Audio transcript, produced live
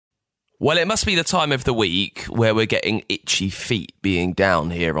Well, it must be the time of the week where we're getting itchy feet being down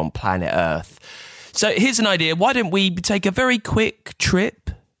here on planet Earth. So here's an idea. Why don't we take a very quick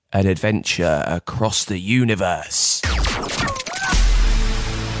trip, an adventure across the universe?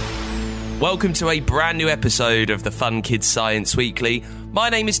 Welcome to a brand new episode of the Fun Kids Science Weekly. My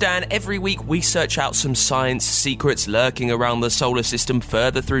name is Dan. Every week we search out some science secrets lurking around the solar system,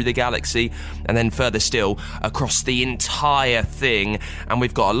 further through the galaxy, and then further still across the entire thing. And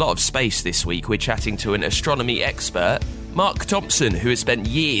we've got a lot of space this week. We're chatting to an astronomy expert, Mark Thompson, who has spent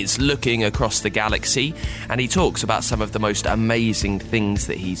years looking across the galaxy, and he talks about some of the most amazing things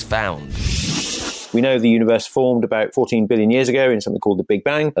that he's found. We know the universe formed about 14 billion years ago in something called the Big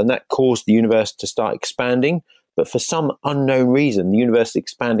Bang, and that caused the universe to start expanding. But for some unknown reason, the universe is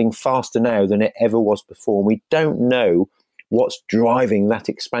expanding faster now than it ever was before. And we don't know what's driving that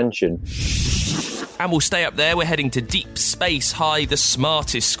expansion. And we'll stay up there. We're heading to Deep Space High, the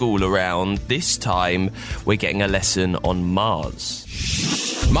smartest school around. This time, we're getting a lesson on Mars.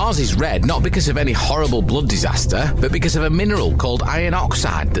 Mars is red not because of any horrible blood disaster, but because of a mineral called iron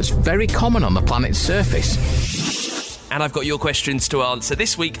oxide that's very common on the planet's surface. And I've got your questions to answer.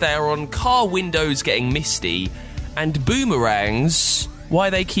 This week they are on car windows getting misty and boomerangs, why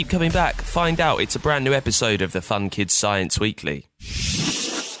they keep coming back. Find out. It's a brand new episode of the Fun Kids Science Weekly.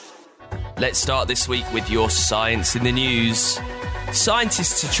 Let's start this week with your science in the news.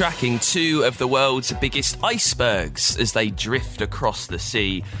 Scientists are tracking two of the world's biggest icebergs as they drift across the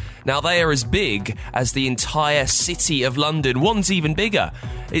sea. Now, they are as big as the entire city of London. One's even bigger.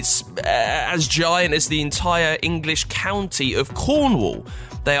 It's as giant as the entire English county of Cornwall.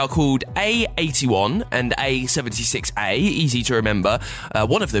 They are called A81 and A76A, easy to remember.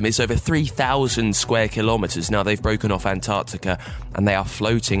 One of them is over 3,000 square kilometres. Now, they've broken off Antarctica and they are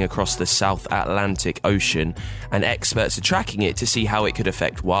floating across the South Atlantic Ocean. And experts are tracking it to see how it could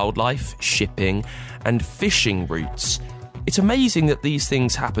affect wildlife, shipping and fishing routes. It's amazing that these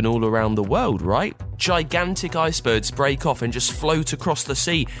things happen all around the world, right? Gigantic icebergs break off and just float across the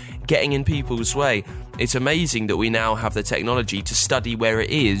sea, getting in people's way. It's amazing that we now have the technology to study where it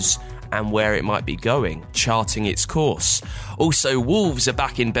is and where it might be going, charting its course. Also, wolves are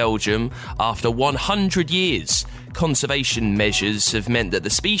back in Belgium after 100 years. Conservation measures have meant that the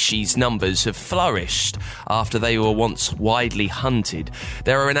species numbers have flourished after they were once widely hunted.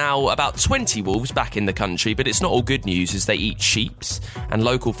 There are now about 20 wolves back in the country, but it's not all good news as they eat sheep, and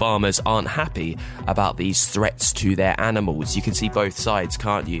local farmers aren't happy about these threats to their animals. You can see both sides,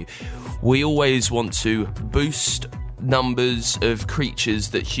 can't you? We always want to boost numbers of creatures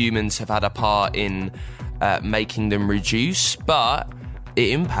that humans have had a part in making them reduce, but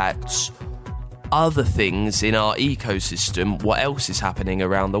it impacts other things in our ecosystem, what else is happening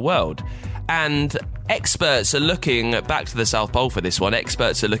around the world. And experts are looking, back to the South Pole for this one,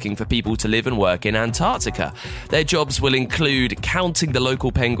 experts are looking for people to live and work in Antarctica. Their jobs will include counting the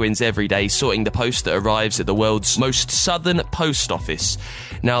local penguins every day, sorting the post that arrives at the world's most southern post office.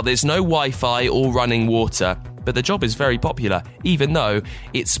 Now, there's no Wi-Fi or running water, but the job is very popular, even though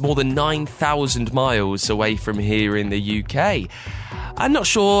it's more than 9,000 miles away from here in the UK. I'm not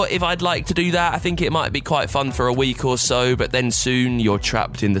sure if I'd like to do that. I think it might be quite fun for a week or so, but then soon you're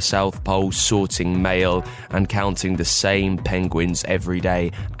trapped in the South Pole sorting mail and counting the same penguins every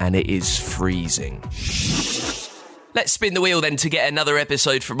day, and it is freezing. Let's spin the wheel then to get another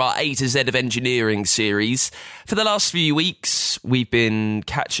episode from our A to Z of Engineering series. For the last few weeks, we've been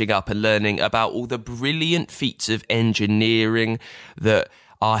catching up and learning about all the brilliant feats of engineering that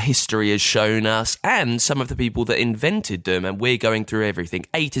our history has shown us, and some of the people that invented them, and we're going through everything,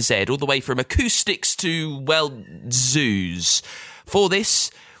 A to Z, all the way from acoustics to, well, zoos. For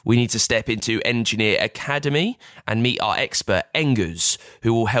this, we need to step into Engineer Academy and meet our expert, Enguz,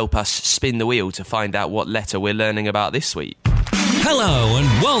 who will help us spin the wheel to find out what letter we're learning about this week. Hello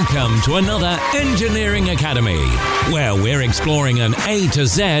and welcome to another Engineering Academy, where we're exploring an A to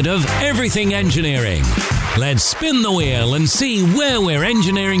Z of everything engineering. Let's spin the wheel and see where we're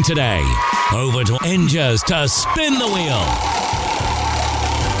engineering today. Over to Enguz to spin the wheel.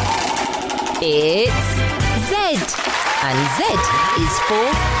 It's Z, and Z is for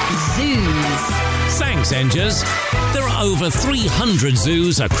zoos. Thanks, Enguz. There are over 300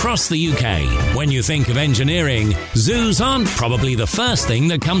 zoos across the UK. When you think of engineering, zoos aren't probably the first thing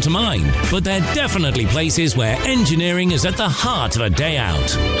that come to mind, but they're definitely places where engineering is at the heart of a day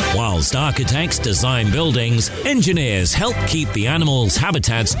out. Whilst architects design buildings, engineers help keep the animals'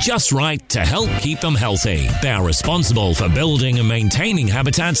 habitats just right to help keep them healthy. They are responsible for building and maintaining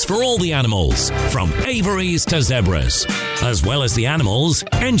habitats for all the animals, from aviaries to zebras. As well as the animals,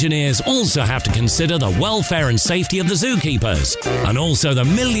 engineers also have to consider consider the welfare and safety of the zookeepers, and also the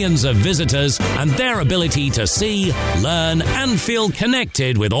millions of visitors and their ability to see, learn and feel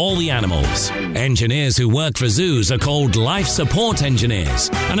connected with all the animals. Engineers who work for zoos are called life support engineers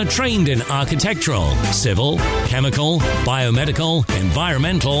and are trained in architectural, civil, chemical, biomedical,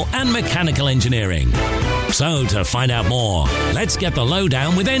 environmental and mechanical engineering. So to find out more, let's get the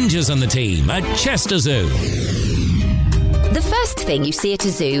lowdown with Engers and the team at Chester Zoo. The first thing you see at a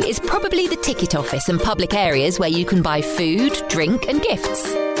zoo is probably the ticket office and public areas where you can buy food, drink and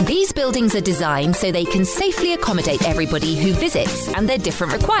gifts. These buildings are designed so they can safely accommodate everybody who visits and their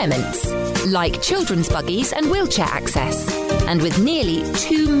different requirements, like children's buggies and wheelchair access. And with nearly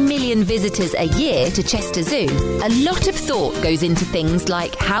 2 million visitors a year to Chester Zoo, a lot of thought goes into things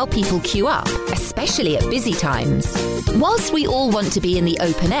like how people queue up, especially at busy times. Whilst we all want to be in the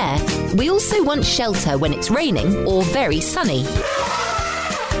open air, we also want shelter when it's raining or very sunny.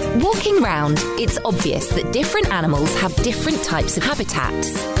 Walking round, it's obvious that different animals have different types of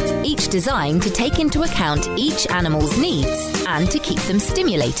habitats, each designed to take into account each animal's needs and to keep them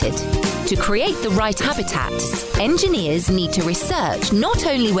stimulated. To create the right habitats, engineers need to research not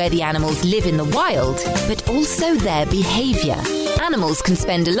only where the animals live in the wild, but also their behaviour. Animals can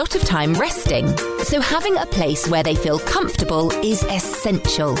spend a lot of time resting, so having a place where they feel comfortable is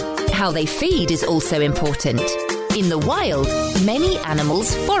essential. How they feed is also important. In the wild, many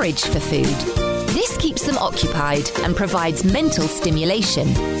animals forage for food. This keeps them occupied and provides mental stimulation.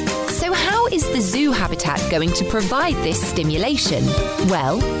 So how is the zoo habitat going to provide this stimulation?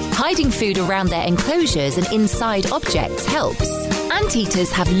 Well, hiding food around their enclosures and inside objects helps.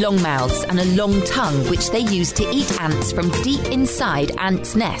 Anteaters have long mouths and a long tongue which they use to eat ants from deep inside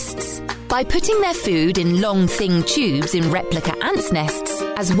ants' nests. By putting their food in long, thin tubes in replica ants' nests,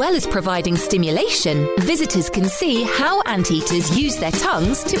 as well as providing stimulation, visitors can see how anteaters use their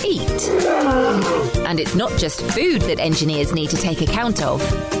tongues to eat. And it's not just food that engineers need to take account of.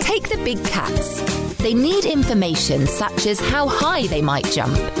 Take the big cats. They need information such as how high they might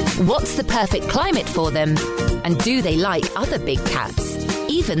jump, what's the perfect climate for them, and do they like other big cats,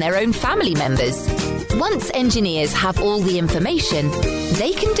 even their own family members. Once engineers have all the information,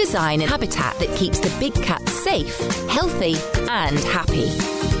 they can design a habitat that keeps the big cats safe, healthy and happy.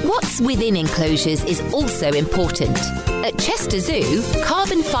 What's within enclosures is also important. At Chester Zoo,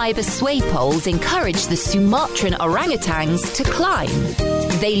 carbon fibre sway poles encourage the Sumatran orangutans to climb.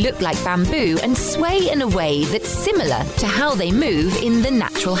 They look like bamboo and sway in a way that's similar to how they move in the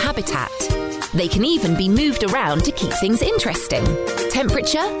natural habitat. They can even be moved around to keep things interesting.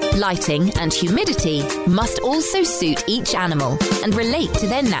 Temperature, lighting and humidity must also suit each animal and relate to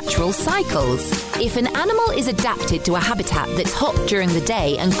their natural cycles. If an animal is adapted to a habitat that's hot during the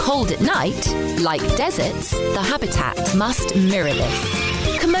day and cold at night, like deserts, the habitat must mirror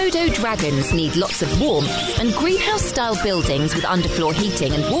this. Komodo dragons need lots of warmth, and greenhouse-style buildings with underfloor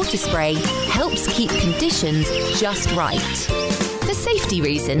heating and water spray helps keep conditions just right. For safety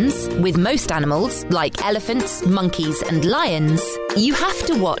reasons, with most animals, like elephants, monkeys and lions, you have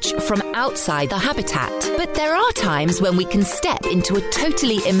to watch from outside the habitat. But there are times when we can step into a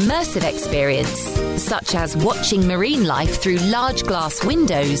totally immersive experience, such as watching marine life through large glass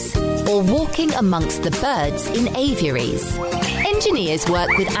windows or walking amongst the birds in aviaries. Engineers work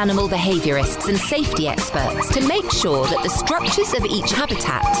with animal behaviourists and safety experts to make sure that the structures of each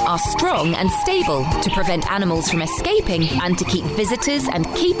habitat are strong and stable to prevent animals from escaping and to keep visitors and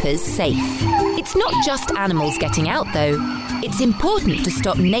keepers safe. It's not just animals getting out though. It's important to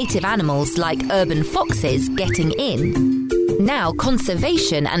stop native animals like urban foxes getting in. Now,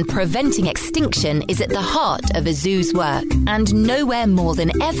 conservation and preventing extinction is at the heart of a zoo's work, and nowhere more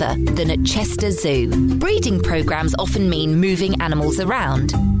than ever than at Chester Zoo. Breeding programmes often mean moving animals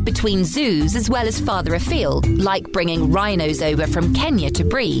around, between zoos as well as farther afield, like bringing rhinos over from Kenya to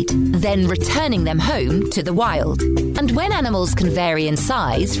breed, then returning them home to the wild. And when animals can vary in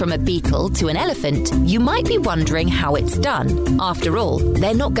size from a beetle to an elephant, you might be wondering how it's done. After all,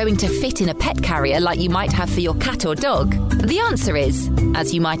 they're not going to fit in a pet carrier like you might have for your cat or dog. The answer is,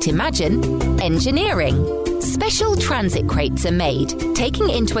 as you might imagine, engineering. Special transit crates are made, taking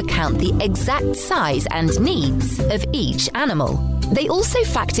into account the exact size and needs of each animal. They also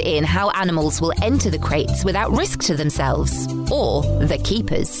factor in how animals will enter the crates without risk to themselves. or the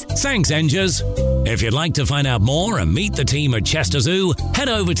keepers. Thanks, Engers. If you'd like to find out more and meet the team at Chester Zoo, head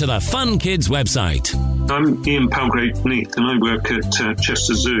over to the Fun Kids website. I'm Ian Palgrave-Neath and I work at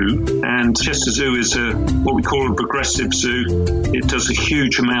Chester Zoo. And Chester Zoo is what we call a progressive zoo. It does a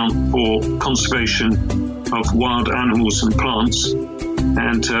huge amount for conservation of wild animals and plants,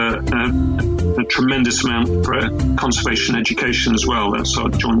 and a tremendous amount for conservation education as well. That's our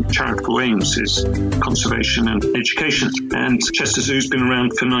joint charitable aims, is conservation and education. And Chester Zoo's been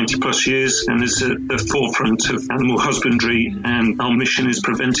around for 90 plus years and is at the forefront of animal husbandry, and our mission is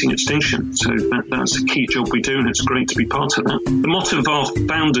preventing extinction. So that's a key job we do, and it's great to be part of that. The motto of our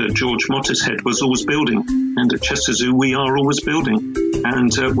founder, George Mottershead, was always building. And at Chester Zoo, we are always building.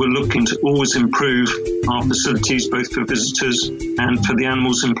 And we're looking to always improve our facilities, both for visitors and for the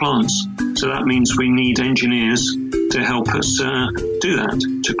animals and plants. So that means we need engineers to help us do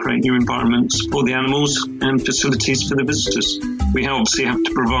that, to create new environments for the animals and facilities for the visitors. We obviously have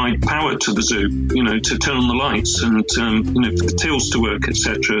to provide power to the zoo, to turn on the lights and, for the tills to work,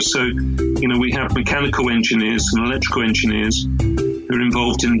 etc. So, we have mechanical engineers and electrical engineers who are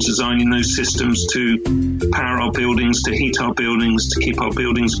involved in designing those systems to power our buildings, to heat our buildings, to keep our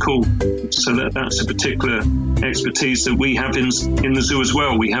buildings cool. So that's a particular expertise that we have in the zoo as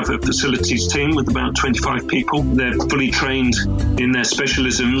well. We have a facilities team with about 25 people. They're fully trained in their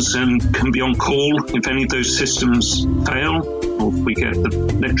specialisms and can be on call if any of those systems fail, or if we get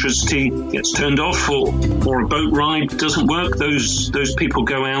the electricity gets turned off, or a boat ride doesn't work. Those people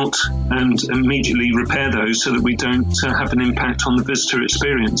go out and immediately repair those so that we don't have an impact on the visitor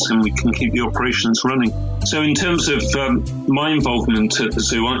experience, and we can keep the operations running. So in terms of my involvement at the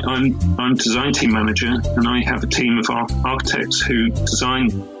zoo, I'm design team manager, and I have a team of architects who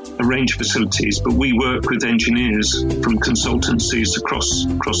design a range of facilities, but we work with engineers from consultancies across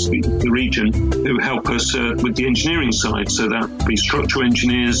the region who help us with the engineering side. So that would be structural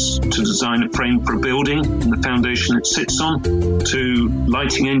engineers to design a frame for a building and the foundation it sits on, to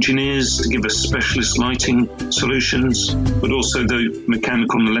lighting engineers to give us specialist lighting solutions, but also the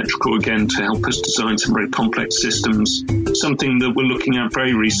mechanical and electrical again to help us design some very complex systems. Something that we're looking at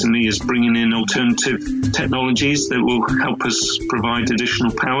very recently is bringing in alternative technologies that will help us provide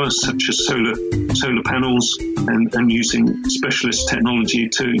additional power, such as solar panels, and using specialist technology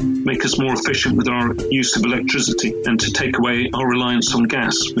to make us more efficient with our use of electricity and to take away our reliance on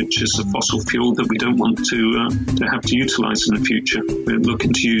gas, which is a fossil fuel that we don't want to have to utilize in the future. We're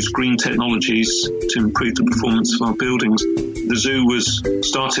looking to use green technologies to improve the performance of our buildings. The zoo was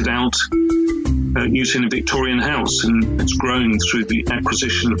started out using a Victorian house, and it's grown through the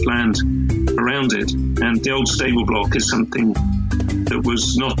acquisition of land around it. And the old stable block is something that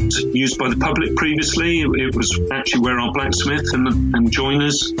was not used by the public previously. It was actually where our blacksmith and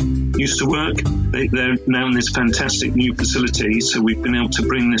joiners used to work. They're now in this fantastic new facility, so we've been able to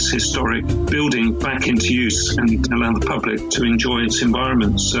bring this historic building back into use and allow the public to enjoy its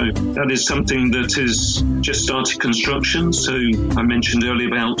environment. So that is something that is just started construction. So I mentioned earlier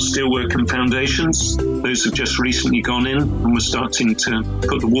about steelwork and foundations. Those have just recently gone in, and we're starting to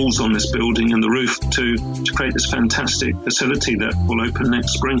put the walls on this building and the roof to create this fantastic facility that will open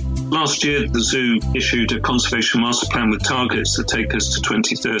next spring. Last year, the zoo issued a conservation master plan with targets that take us to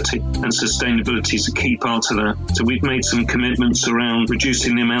 2030, and sustainability is a key part of that. So we've made some commitments around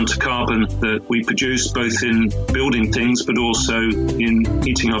reducing the amount of carbon that we produce, both in building things, but also in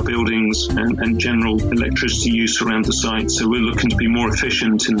heating our buildings and general electricity use around the site. So we're looking to be more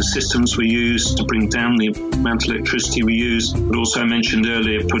efficient in the systems we use to bring down the amount of electricity we use, but also I mentioned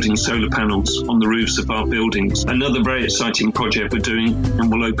earlier putting solar panels on the roofs of our buildings. Another very exciting project we're doing,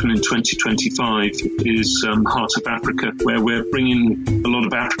 and will open in 2025, is Heart of Africa, where we're bringing a lot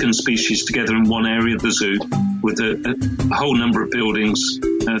of African species together in one area of the zoo with a whole number of buildings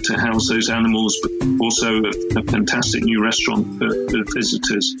to house those animals, but also a fantastic new restaurant for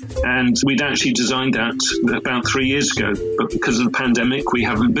visitors. And we'd actually designed that about 3 years ago, but because of the pandemic, we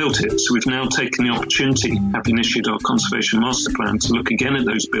haven't built it. So we've now taken the opportunity, having issued our conservation master plan, to look again at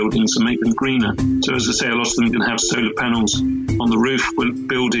those buildings and make them greener. So as I say, a lot of them can have solar panels on the roof. We're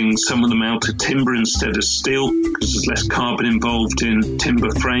building some of them out of timber instead of steel, because there's less carbon involved in timber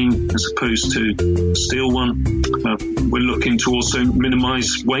frame as opposed to steel one. We're looking to also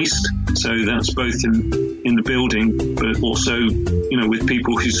minimise waste, so that's both in the building, but also, with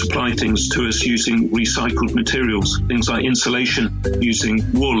people who supply things to us using recycled materials, things like insulation using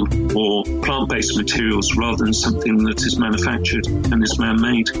wool or plant-based materials rather than something that is manufactured and is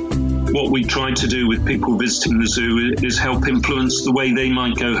man-made. What we try to do with people visiting the zoo is help influence the way they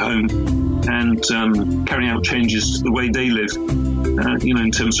might go home and carry out changes to the way they live,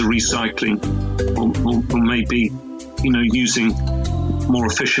 in terms of recycling or maybe using more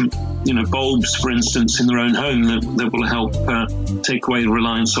efficient, bulbs, for instance, in their own home that will help take away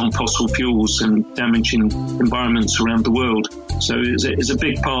reliance on fossil fuels and damaging environments around the world. So it's a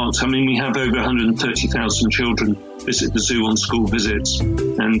big part. I mean, we have over 130,000 children visit the zoo on school visits,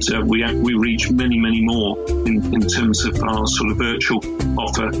 and we reach many, many more in terms of our sort of virtual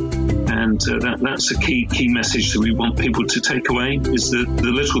offer. And that's a key message that we want people to take away, is the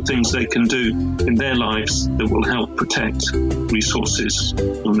little things they can do in their lives that will help protect resources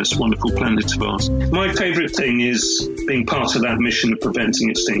on this wonderful planet of ours. My favourite thing is being part of that mission of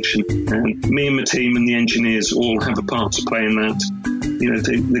preventing extinction. And me and my team and the engineers all have a part to play in that.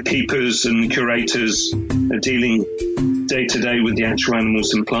 The keepers and the curators are dealing day to day with the actual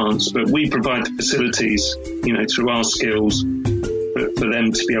animals and plants, but we provide the facilities, through our skills for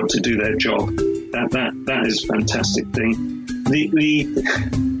them to be able to do their job. That is a fantastic thing.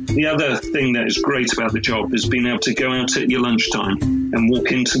 The other thing that is great about the job is being able to go out at your lunchtime and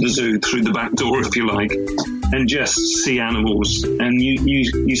walk into the zoo through the back door, if you like, and just see animals. And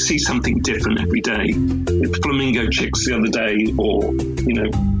you see something different every day. With flamingo chicks the other day, or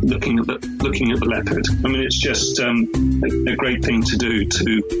looking at the leopard. I mean, it's just a great thing to do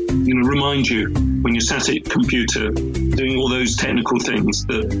to remind you when you're sat at your computer doing all those technical things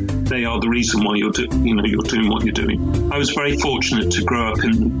that they are the reason why you're doing what you're doing. I was very fortunate to grow up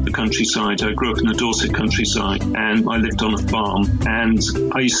in the countryside. I grew up in the Dorset countryside, and I lived on a farm, and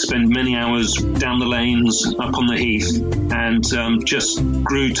I used to spend many hours down the lanes, up on the heath, and just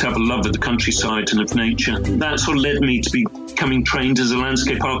grew to have a love of the countryside and of nature. That sort of led me to becoming trained as a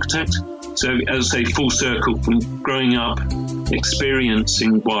landscape architect. So, as I say, full circle from growing up,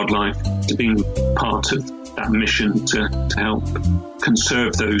 experiencing wildlife, to being part of that mission to help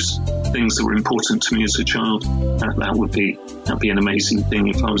conserve those things that were important to me as a child. That'd be an amazing thing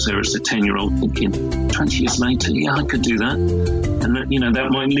if I was there as a 10-year-old thinking, 20 years later, yeah, I could do that. And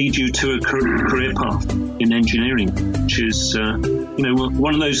that might lead you to a career path in engineering, which is,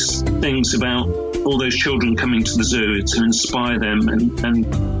 one of those things about all those children coming to the zoo, to inspire them and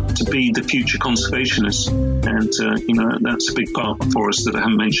to be the future conservationists. And, that's a big part for us that I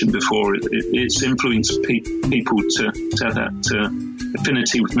haven't mentioned before. It's influenced people to have that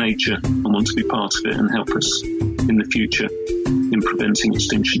affinity with nature and want to be part of it and help us in the future in preventing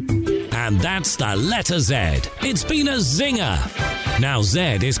extinction. And that's the letter Z. It's been a zinger. Now,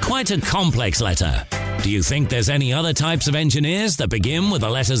 Z is quite a complex letter. Do you think there's any other types of engineers that begin with the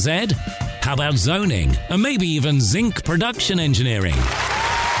letter Z? How about zoning, and maybe even zinc production engineering?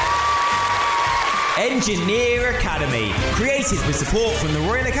 Engineer Academy, created with support from the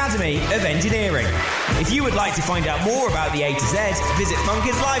Royal Academy of Engineering. If you would like to find out more about the A to Z, visit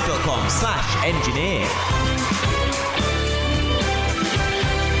funkidslive.com/engineer.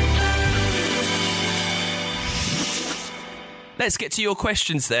 Let's get to your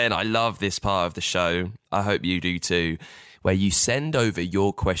questions then. I love this part of the show. I hope you do too, where you send over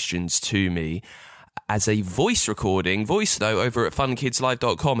your questions to me as a voice recording, voice note over at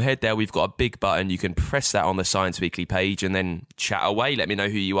funkidslive.com. Head there, we've got a big button. You can press that on the Science Weekly page and then chat away. Let me know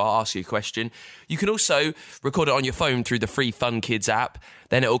who you are, ask you a question. You can also record it on your phone through the free Fun Kids app.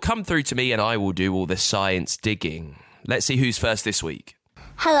 Then it will come through to me and I will do all the science digging. Let's see who's first this week.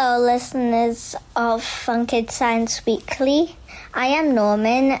 Hello, listeners of Fun Kids Science Weekly. I am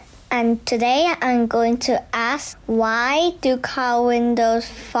Norman, and today I'm going to ask, why do car windows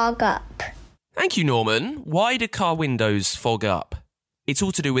fog up? Thank you, Norman. Why do car windows fog up? It's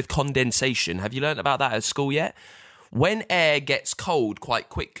all to do with condensation. Have you learnt about that at school yet? When air gets cold quite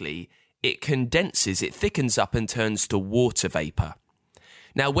quickly, it condenses, it thickens up and turns to water vapour.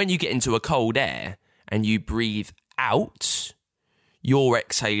 Now, when you get into a cold air and you breathe out, you're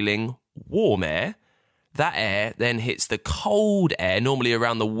exhaling warm air. That air then hits the cold air, normally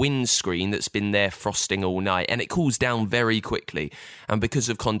around the windscreen that's been there frosting all night, and it cools down very quickly. And because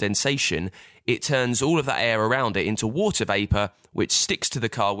of condensation, it turns all of that air around it into water vapour, which sticks to the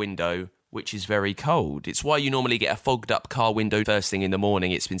car window, which is very cold. It's why you normally get a fogged up car window first thing in the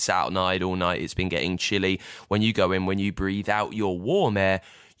morning. It's been sat outside all night, it's been getting chilly. When you go in, when you breathe out your warm air,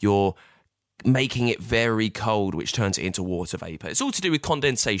 you're making it very cold, which turns it into water vapour. It's all to do with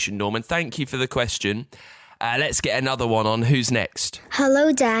condensation, Norman. Thank you for the question. Let's get another one on. Who's next?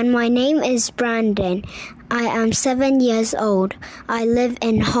 Hello, Dan. My name is Brandon. I am 7 years old. I live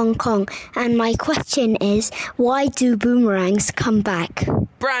in Hong Kong. And my question is, why do boomerangs come back?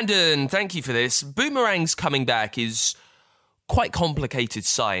 Brandon, thank you for this. Boomerangs coming back is quite complicated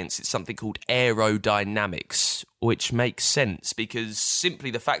science. It's something called aerodynamics, which makes sense because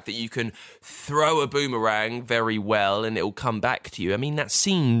simply the fact that you can throw a boomerang very well and it will come back to you, I mean, that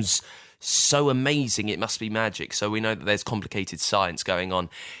seems so amazing, it must be magic. So we know that there's complicated science going on.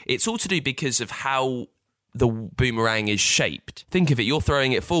 It's all to do because of how the boomerang is shaped. Think of it, you're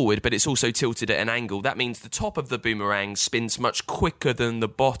throwing it forward, but it's also tilted at an angle. That means the top of the boomerang spins much quicker than the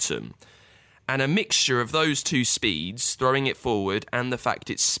bottom. And a mixture of those two speeds, throwing it forward and the fact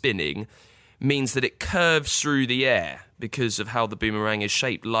it's spinning, means that it curves through the air because of how the boomerang is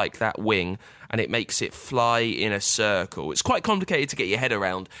shaped like that wing, and it makes it fly in a circle. It's quite complicated to get your head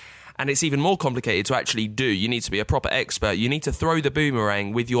around, and it's even more complicated to actually do. You need to be a proper expert. You need to throw the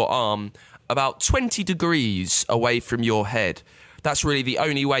boomerang with your arm about 20 degrees away from your head. That's really the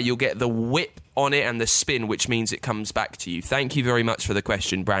only way you'll get the whip on it and the spin, which means it comes back to you. Thank you very much for the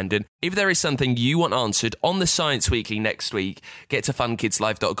question, Brandon. If there is something you want answered on the Science Weekly next week, get to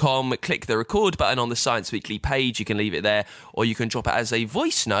funkidslive.com, click the record button on the Science Weekly page. You can leave it there, or you can drop it as a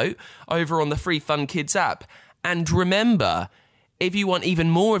voice note over on the free Fun Kids app. And remember, if you want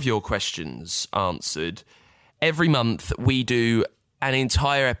even more of your questions answered, every month we do an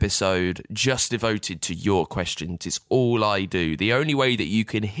entire episode just devoted to your questions. It's all I do. The only way that you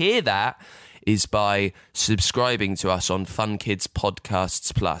can hear that is by subscribing to us on Fun Kids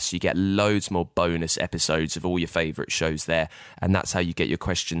Podcasts Plus. You get loads more bonus episodes of all your favourite shows there, and that's how you get your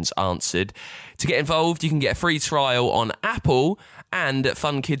questions answered. To get involved, you can get a free trial on Apple and at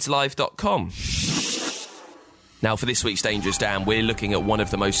funkidslive.com. Now, for this week's Dangerous Dan, we're looking at one of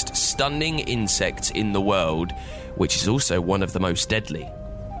the most stunning insects in the world, which is also one of the most deadly.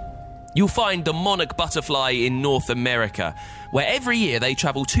 You'll find the monarch butterfly in North America, where every year they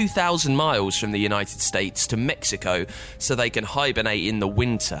travel 2,000 miles from the United States to Mexico so they can hibernate in the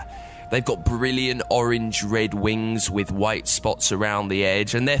winter. They've got brilliant orange-red wings with white spots around the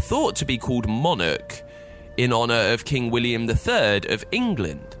edge, and they're thought to be called monarch in honour of King William III of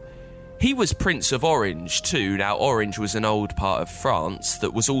England. He was Prince of Orange too. Now, Orange was an old part of France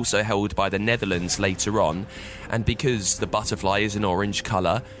that was also held by the Netherlands later on, and because the butterfly is an orange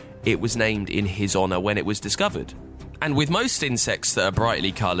colour, it was named in his honour when it was discovered. And with most insects that are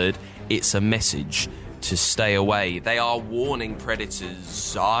brightly coloured, it's a message to stay away. They are warning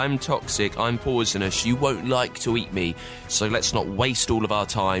predators. I'm toxic, I'm poisonous, you won't like to eat me, so let's not waste all of our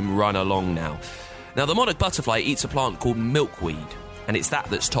time, run along now. Now, the monarch butterfly eats a plant called milkweed, and it's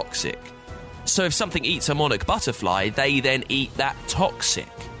that's toxic. So if something eats a monarch butterfly, they then eat that toxic.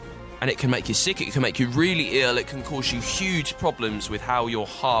 And it can make you sick, it can make you really ill, it can cause you huge problems with how your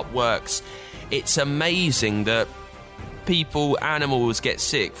heart works. It's amazing that people, animals get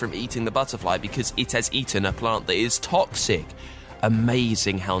sick from eating the butterfly because it has eaten a plant that is toxic.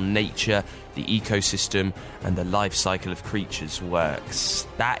 Amazing how nature, the ecosystem, and the life cycle of creatures works.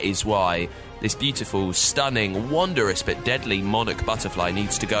 That is why this beautiful, stunning, wondrous but deadly monarch butterfly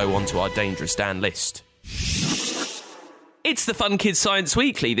needs to go onto our Dangerous Dan list. It's the Fun Kids Science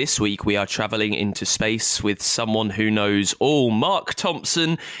Weekly. This week we are travelling into space with someone who knows all. Mark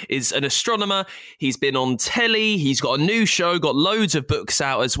Thompson is an astronomer. He's been on telly. He's got a new show, got loads of books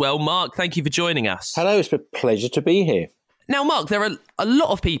out as well. Mark, thank you for joining us. Hello, it's a pleasure to be here. Now, Mark, there are a lot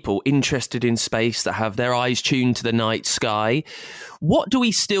of people interested in space that have their eyes tuned to the night sky. What do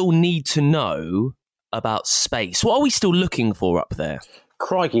we still need to know about space? What are we still looking for up there?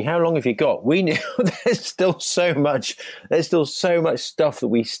 Crikey, how long have you got? We know there's still so much stuff that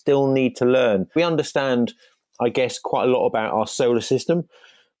we still need to learn. We understand, I guess, quite a lot about our solar system.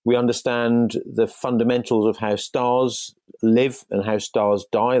 We understand the fundamentals of how stars live and how stars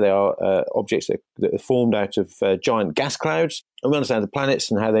die. They are objects that are formed out of giant gas clouds. And we understand the planets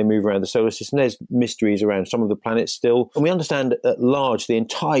and how they move around the solar system. There's mysteries around some of the planets still. And we understand at large the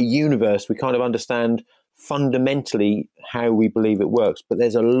entire universe. We kind of understand fundamentally how we believe it works. But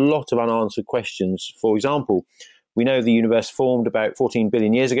there's a lot of unanswered questions. For example, we know the universe formed about 14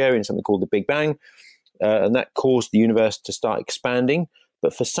 billion years ago in something called the Big Bang. And that caused the universe to start expanding.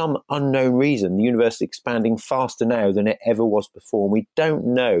 But for some unknown reason, the universe is expanding faster now than it ever was before. And we don't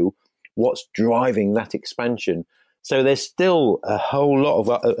know what's driving that expansion. So there's still a whole lot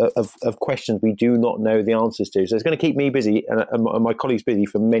of questions we do not know the answers to. So it's going to keep me busy and my colleagues busy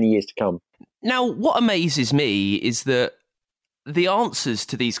for many years to come. Now, what amazes me is that the answers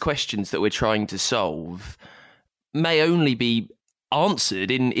to these questions that we're trying to solve may only be answered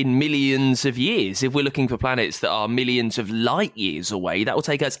in millions of years. If we're looking for planets that are millions of light years away, that will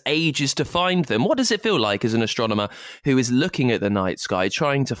take us ages to find them. What does it feel like as an astronomer who is looking at the night sky,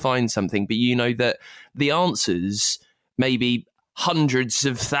 trying to find something, but you know that the answers may be hundreds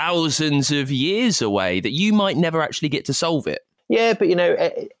of thousands of years away, that you might never actually get to solve it? Yeah, but you know,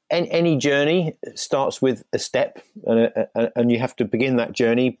 any journey starts with a step, and you have to begin that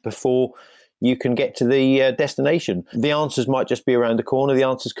journey before you can get to the destination. The answers might just be around the corner. The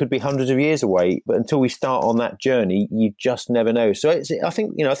answers could be hundreds of years away. But until we start on that journey, you just never know. So I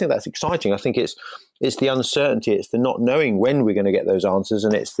think that's exciting. I think it's the uncertainty. It's the not knowing when we're going to get those answers,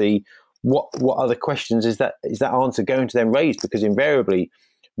 and it's the what other questions is that answer going to then raise? Because invariably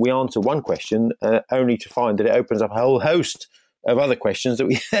we answer one question only to find that it opens up a whole host of other questions that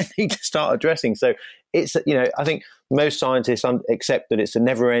we then need to start addressing. So it's, I think most scientists accept that it's a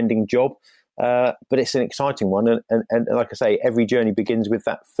never-ending job, but it's an exciting one. And like I say, every journey begins with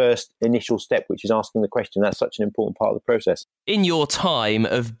that first initial step, which is asking the question. That's such an important part of the process. In your time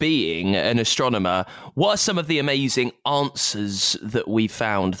of being an astronomer, what are some of the amazing answers that we've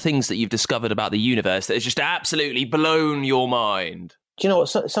found, things that you've discovered about the universe that has just absolutely blown your mind? Do you know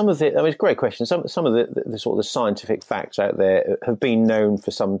what? Some of it, it's a great question. Some of the sort of the scientific facts out there have been known for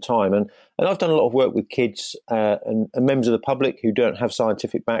some time. And I've done a lot of work with kids and members of the public who don't have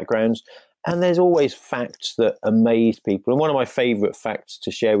scientific backgrounds. And there's always facts that amaze people. And one of my favourite facts to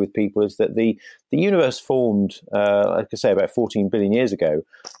share with people is that the universe formed, like I say, about 14 billion years ago.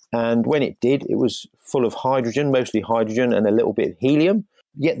 And when it did, it was full of hydrogen, mostly hydrogen, and a little bit of helium.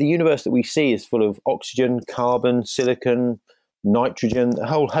 Yet the universe that we see is full of oxygen, carbon, silicon, nitrogen, a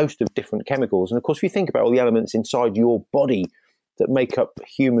whole host of different chemicals. And of course, if you think about all the elements inside your body that make up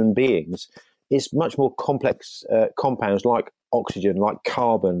human beings, it's much more complex compounds like oxygen, like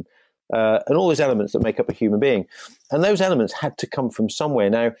carbon, and all those elements that make up a human being. And those elements had to come from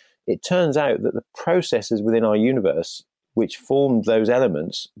somewhere. Now, it turns out that the processes within our universe which formed those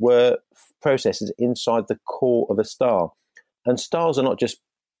elements were processes inside the core of a star. And stars are not just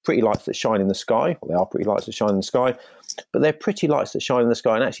pretty lights that shine in the sky. Well, they are pretty lights that shine in the sky, but they're pretty lights that shine in the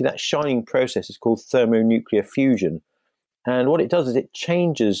sky. And actually that shining process is called thermonuclear fusion. And what it does is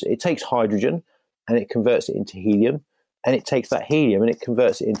it takes hydrogen and it converts it into helium, and it takes that helium and it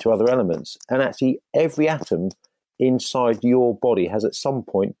converts it into other elements. And actually every atom inside your body has at some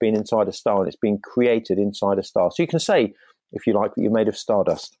point been inside a star, and it's been created inside a star. So you can say, if you like, that you're made of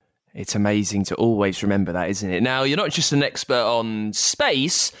stardust. It's amazing to always remember that, isn't it? Now, you're not just an expert on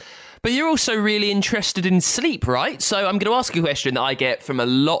space, but you're also really interested in sleep, right? So I'm going to ask you a question that I get from a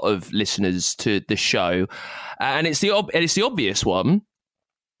lot of listeners to the show, and it's the obvious one.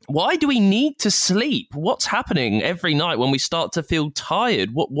 Why do we need to sleep? What's happening every night when we start to feel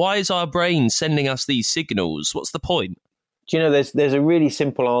tired? Why is our brain sending us these signals? What's the point? Do you know, there's a really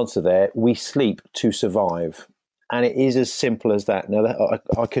simple answer there. We sleep to survive. And it is as simple as that. Now,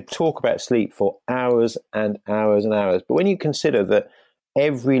 I could talk about sleep for hours and hours and hours. But when you consider that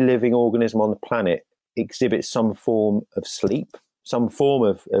every living organism on the planet exhibits some form of sleep, some form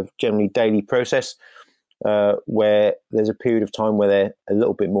of generally daily process, where there's a period of time where they're a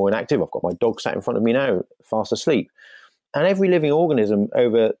little bit more inactive. I've got my dog sat in front of me now, fast asleep. And every living organism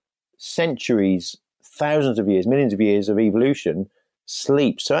over centuries, thousands of years, millions of years of evolution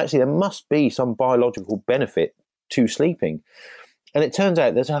sleeps. So actually there must be some biological benefit to sleeping. And it turns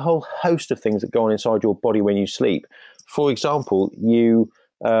out there's a whole host of things that go on inside your body when you sleep. For example,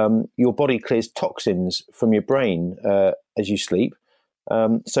 your body clears toxins from your brain as you sleep.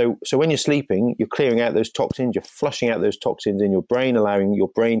 So when you're sleeping, you're clearing out those toxins, you're flushing out those toxins in your brain, allowing your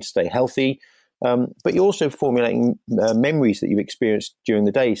brain to stay healthy. But you're also formulating memories that you've experienced during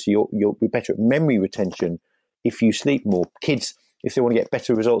the day. So you'll be better at memory retention if you sleep more. Kids, if they want to get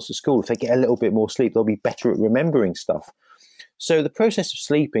better results at school, if they get a little bit more sleep, they'll be better at remembering stuff. So the process of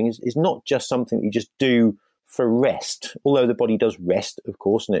sleeping is not just something that you just do for rest, although the body does rest, of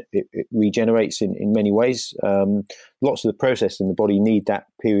course, and it regenerates in many ways. Lots of the processes in the body need that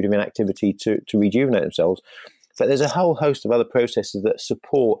period of inactivity to rejuvenate themselves. But there's a whole host of other processes that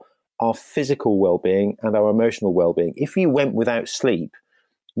support our physical well-being and our emotional well-being. If you went without sleep,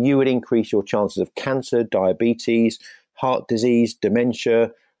 you would increase your chances of cancer, diabetes, heart disease,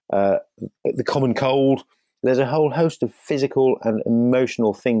 dementia, the common cold. There's a whole host of physical and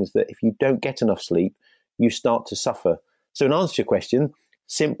emotional things that if you don't get enough sleep, you start to suffer. So in answer to your question,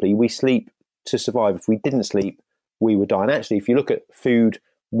 simply, we sleep to survive. If we didn't sleep, we would die. And actually, if you look at food,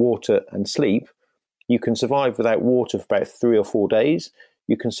 water, and sleep, you can survive without water for about 3 or 4 days.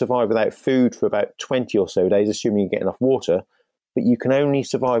 You can survive without food for about 20 or so days, assuming you get enough water. But you can only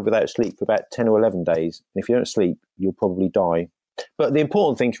survive without sleep for about 10 or 11 days. And if you don't sleep, you'll probably die. But the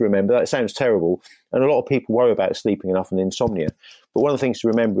important thing to remember, that sounds terrible, and a lot of people worry about sleeping enough and insomnia. But one of the things to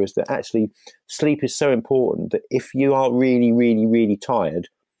remember is that actually sleep is so important that if you are really, really, really tired,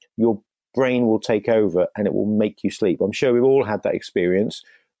 your brain will take over and it will make you sleep. I'm sure we've all had that experience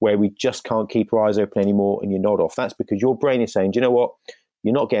where we just can't keep our eyes open anymore and you nod off. That's because your brain is saying, do you know what?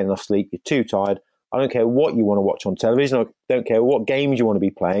 You're not getting enough sleep. You're too tired. I don't care what you want to watch on television. I don't care what games you want to be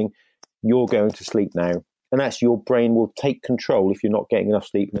playing. you're going to sleep now. And that's your brain will take control if you're not getting enough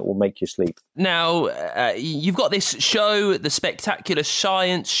sleep, and it will make you sleep. Now, you've got this show, the Spectacular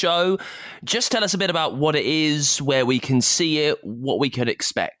Science Show. Just tell us a bit about what it is, where we can see it, what we can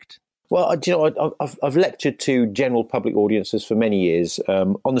expect. Well, I've lectured to general public audiences for many years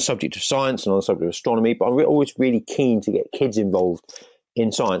on the subject of science and on the subject of astronomy, but I'm always really keen to get kids involved in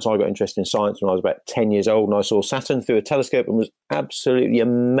science. I got interested in science when I was about 10 years old, and I saw Saturn through a telescope and was absolutely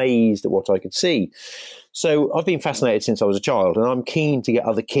amazed at what I could see. So I've been fascinated since I was a child, and I'm keen to get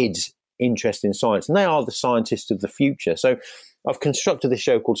other kids interested in science, and they are the scientists of the future. So I've constructed this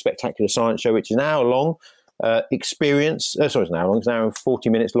show called Spectacular Science Show, which is an hour-long experience. It's an hour long. It's an hour and 40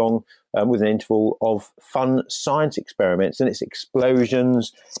 minutes long, with an interval of fun science experiments, and it's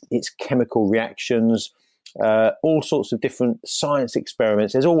explosions, it's chemical reactions, all sorts of different science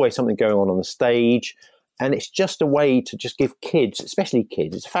experiments. There's always something going on the stage, and it's just a way to just give kids, especially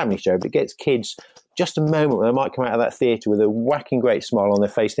kids, it's a family show, but it gets kids just a moment where they might come out of that theatre with a whacking great smile on their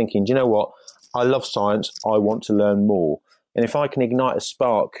face thinking, do you know what, I love science, I want to learn more. And if I can ignite a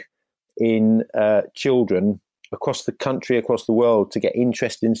spark in children across the country, across the world, to get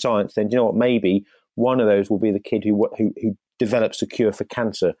interested in science, then do you know what, maybe one of those will be the kid who develops a cure for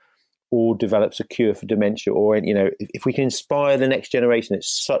cancer, or develops a cure for dementia, or, you know, if we can inspire the next generation, it's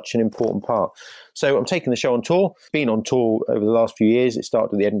such an important part. So I'm taking the show on tour. Been on tour over the last few years. It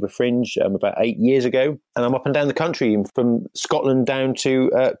started at the Edinburgh Fringe about 8 years ago, and I'm up and down the country, from Scotland down to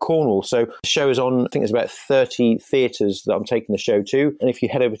Cornwall. So the show is on, I think there's about 30 theatres that I'm taking the show to. And if you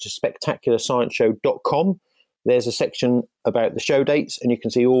head over to spectacularscienceshow.com, there's a section about the show dates, and you can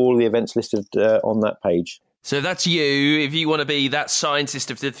see all the events listed on that page. So that's you. If you want to be that scientist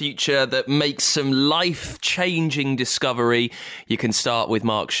of the future that makes some life-changing discovery, you can start with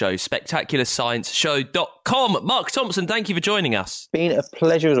Mark's show, spectacularscienceshow.com. Mark Thompson, thank you for joining us. Been a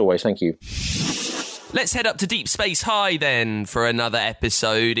pleasure as always. Thank you. Let's head up to Deep Space High then for another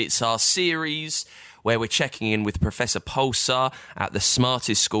episode. It's our series where we're checking in with Professor Pulsar at the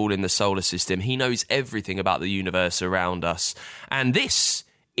smartest school in the solar system. He knows everything about the universe around us. And this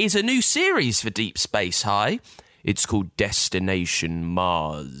is a new series for Deep Space High. It's called Destination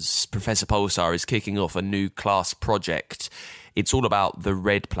Mars. Professor Pulsar is kicking off a new class project. It's all about the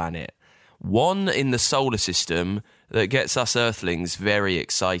red planet, one in the solar system that gets us Earthlings very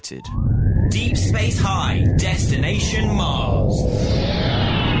excited. Deep Space High, Destination Mars.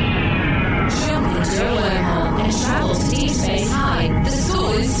 Jump into a wormhole and travel to Deep Space High, the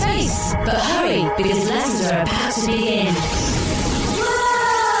school in space. But hurry, because lessons are about to begin.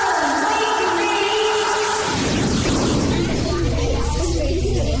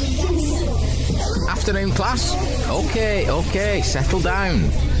 Afternoon, class. Okay, settle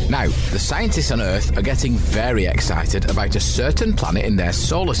down. Now, the scientists on Earth are getting very excited about a certain planet in their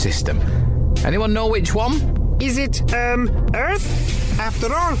solar system. Anyone know which one? Is it, Earth?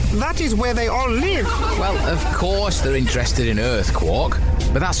 After all, that is where they all live. Well, of course they're interested in Earth, Quark,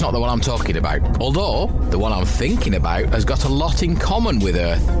 but that's not the one I'm talking about. Although, the one I'm thinking about has got a lot in common with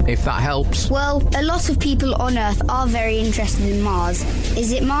Earth, if that helps. Well, a lot of people on Earth are very interested in Mars.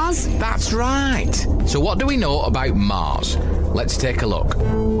 Is it Mars? That's right. So what do we know about Mars? Let's take a look.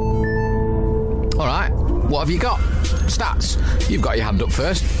 All right, what have you got? Stats. You've got your hand up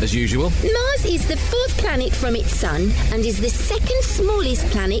first, as usual. Mars is the fourth planet from its sun and is the second smallest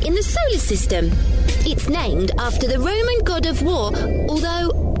planet in the solar system. It's named after the Roman god of war,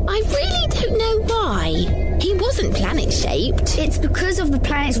 although I really don't know why. He wasn't planet-shaped. It's because of the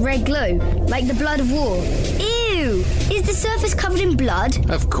planet's red glow, like the blood of war. Ew! Is the surface covered in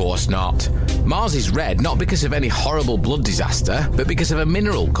blood? Of course not. Mars is red not because of any horrible blood disaster, but because of a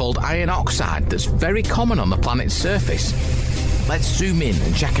mineral called iron oxide that's very common on the planet's surface. Let's zoom in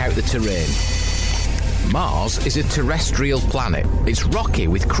and check out the terrain. Mars is a terrestrial planet. It's rocky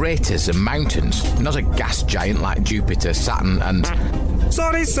with craters and mountains, not a gas giant like Jupiter, Saturn and...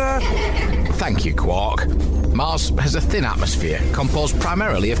 Sorry, sir. Thank you, Quark. Mars has a thin atmosphere, composed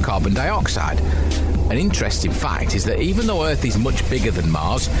primarily of carbon dioxide. An interesting fact is that even though Earth is much bigger than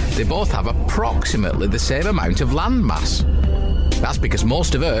Mars, they both have approximately the same amount of land mass. That's because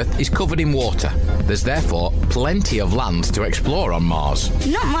most of Earth is covered in water. There's therefore plenty of land to explore on Mars.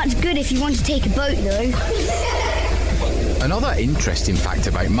 Not much good if you want to take a boat, though. Another interesting fact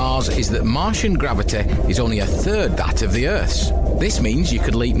about Mars is that Martian gravity is only a third that of the Earth's. This means you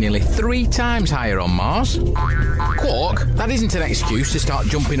could leap nearly 3 times higher on Mars. Quark, that isn't an excuse to start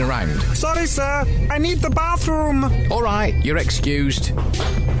jumping around. Sorry, sir. I need the bathroom. All right, you're excused.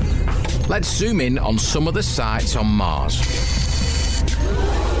 Let's zoom in on some of the sites on Mars.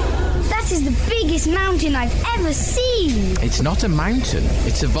 That is the biggest biggest mountain I've ever seen. It's not a mountain,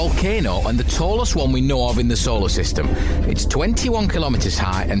 it's a volcano, and the tallest one we know of in the solar system. It's 21 kilometres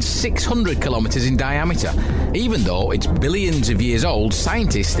high and 600 kilometres in diameter. Even though it's billions of years old,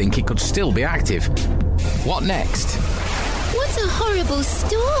 scientists think it could still be active. What next? What a horrible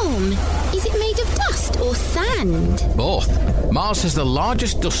storm! Is it made of dust or sand? Both. Mars has the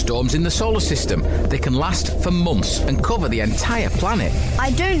largest dust storms in the solar system. They can last for months and cover the entire planet.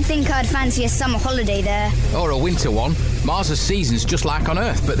 I don't think I'd fancy a summer holiday there. Or a winter one. Mars has seasons just like on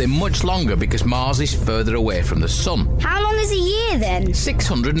Earth, but they're much longer because Mars is further away from the sun. How long is a year then?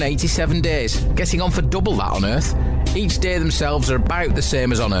 687 days, getting on for double that on Earth. Each day themselves are about the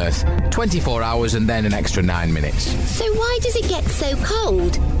same as on Earth. 24 hours and then an extra 9 minutes. So why does it get so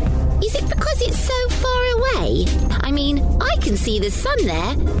cold? Is it because it's so far away? I mean, I can see the sun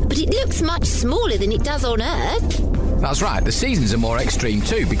there, but it looks much smaller than it does on Earth. That's right, the seasons are more extreme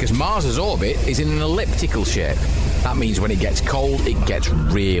too, because Mars's orbit is in an elliptical shape. That means when it gets cold, it gets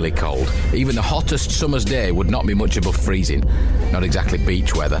really cold. Even the hottest summer's day would not be much above freezing. Not exactly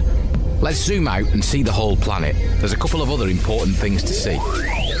beach weather. Let's zoom out and see the whole planet. There's a couple of other important things to see.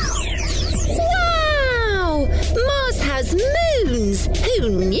 Wow! Mars has moons! Who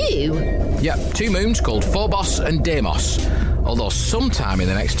knew? Yep, 2 moons called Phobos and Deimos. Although sometime in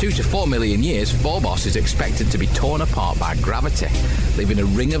the next 2 to 4 million years, Phobos is expected to be torn apart by gravity, leaving a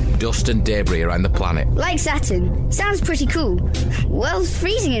ring of dust and debris around the planet. Like Saturn. Sounds pretty cool. Well,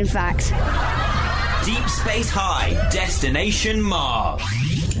 freezing in fact. Deep Space High, Destination Mars.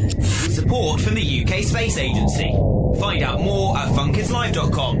 With support from the UK Space Agency. Find out more at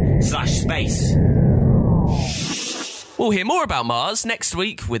funkidslive.com/space. We'll hear more about Mars next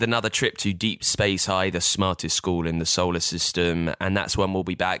week with another trip to Deep Space High, the smartest school in the solar system. And that's when we'll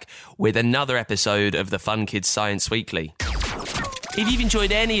be back with another episode of the Fun Kids Science Weekly. If you've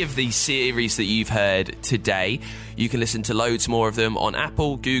enjoyed any of these series that you've heard today, you can listen to loads more of them on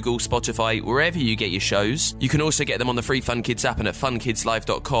Apple, Google, Spotify, wherever you get your shows. You can also get them on the free Fun Kids app and at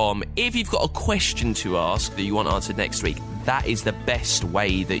funkidslive.com. If you've got a question to ask that you want answered next week, that is the best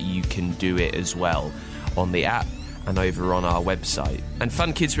way that you can do it as well, on the app and over on our website. And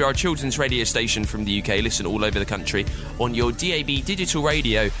Fun Kids, we are a children's radio station from the UK. Listen all over the country on your DAB digital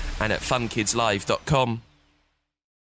radio and at funkidslive.com.